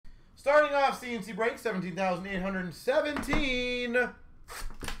Starting off CNC break, 17,817.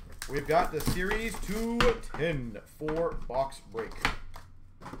 We've got the Series 210 4-box break.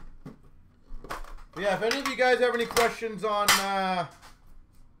 Yeah, if any of you guys have any questions on... how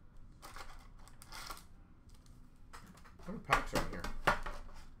many packs are in here?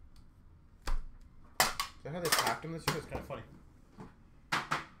 Is that how they packed them this year? It's kind of funny.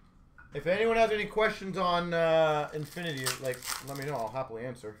 If anyone has any questions on Infinity, like, let me know. I'll happily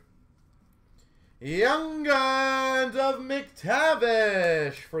answer. Young Guns of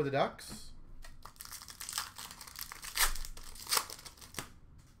McTavish for the Ducks.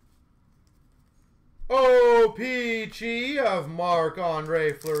 OPG of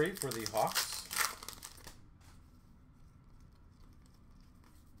Marc-Andre Fleury for the Hawks.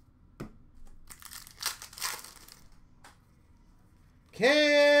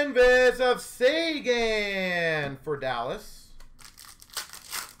 Canvas of Sagan for Dallas.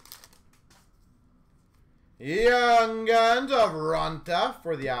 Young Guns of Ronta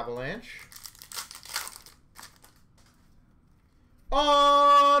for the Avalanche.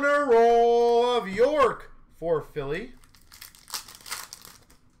 Honor Roll of York for Philly.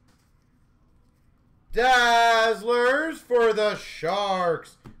 Dazzlers for the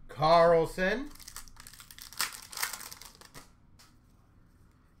Sharks, Carlson.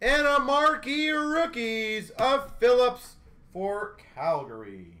 And a marquee rookies of Phillips for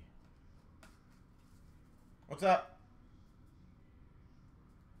Calgary. What's up?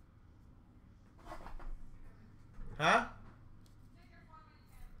 Huh?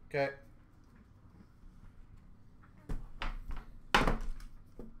 Okay.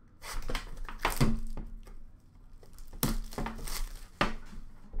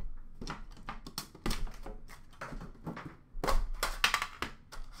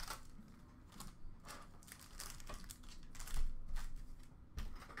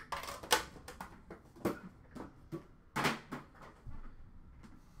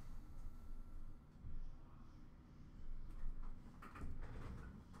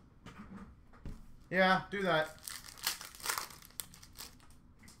 Yeah, do that.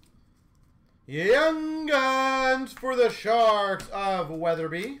 Young Guns for the Sharks of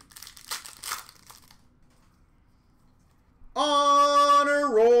Weatherby.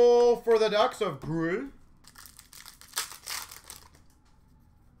 Honor Roll for the Ducks of Gruel.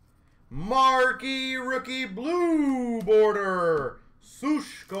 Marquee Rookie Blue Border,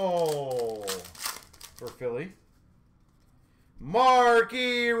 Sushko for Philly.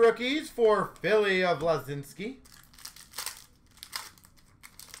 Marquee Rookies for Philly of Lazinski.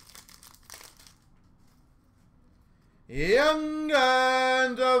 Young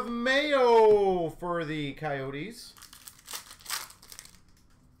Guns of Mayo for the Coyotes.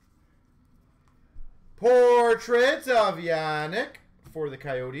 Portraits of Yannick for the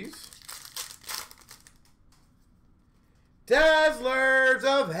Coyotes. Dazzlers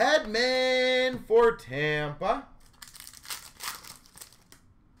of Hedman for Tampa.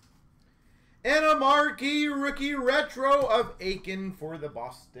 And a marquee rookie retro of Aiken for the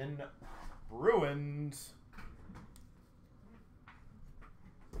Boston Bruins.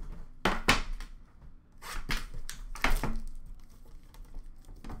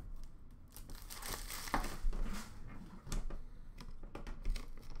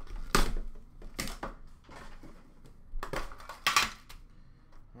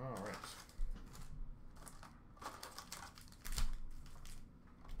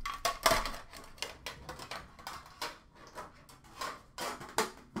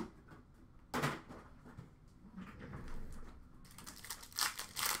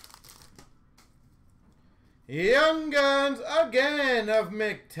 Young Guns again of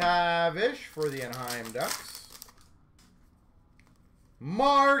McTavish for the Anaheim Ducks.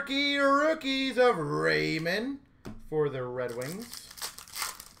 Marquee Rookies of Raymond for the Red Wings.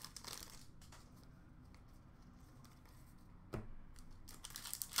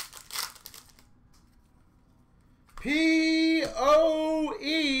 POE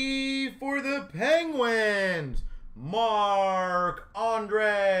for the Penguins. Marc-Andre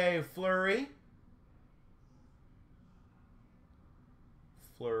Fleury.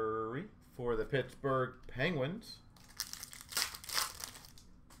 For the Pittsburgh Penguins.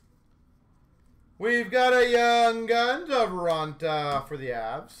 We've got a Young Guns of Ronta for the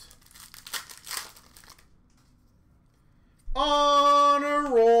Avs.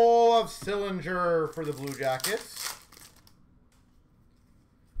 Honor Roll of Sillinger for the Blue Jackets.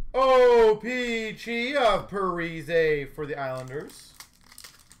 OPG of Parise for the Islanders.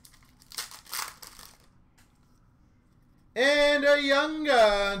 And a Young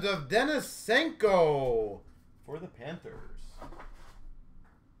Guns of Denisenko for the Panthers.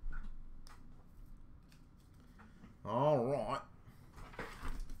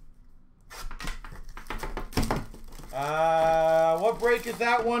 What break is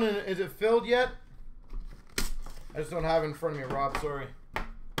that one? And is it filled yet? I just don't have it in front of me, Rob. Sorry.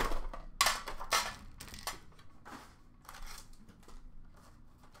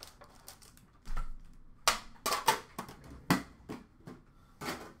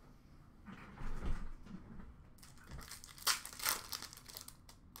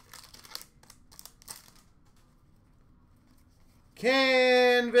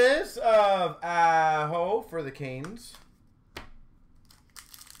 Canvas of Aho for the Canes.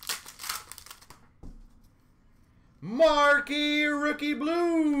 Marquee rookie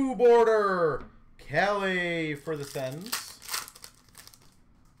blue border. Kelly for the Sens.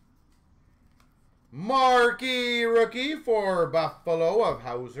 Marquee rookie for Buffalo of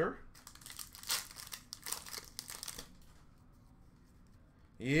Hauser.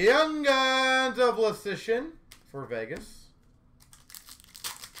 Young Guns of Lecition for Vegas.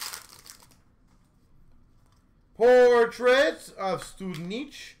 Portraits of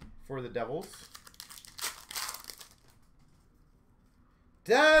Studnich for the Devils.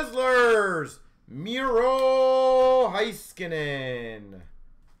 Dazzlers, Miro Heiskanen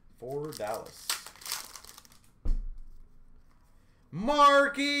for Dallas.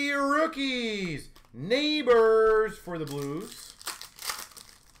 Marquee Rookies, Neighbors for the Blues.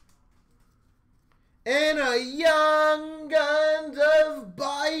 And a Young Guns of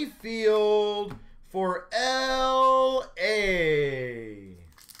Byfield for L.A.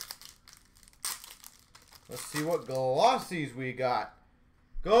 Let's see what glossies we got.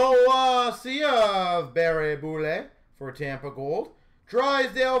 Glossy of Barry Boulay for Tampa Gold.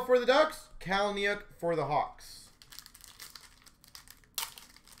 Drysdale for the Ducks. Kalniuk for the Hawks.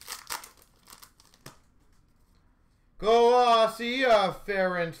 Glossy of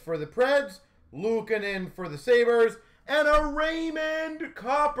Ference for the Preds. Luukkonen for the Sabres. And a Raymond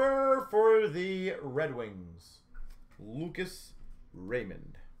Copper for the Red Wings. Lucas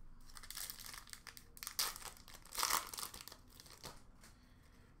Raymond.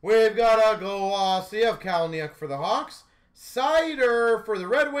 We've got a glossy of Kalniuk for the Hawks. Cider for the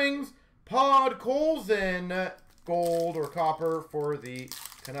Red Wings. Podkolzin gold or copper for the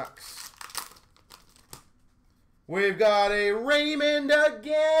Canucks. We've got a Raymond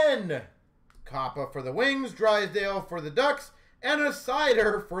again. Kappa for the Wings, Drysdale for the Ducks, and a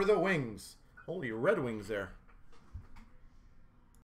Cider for the Wings. Holy Red Wings there.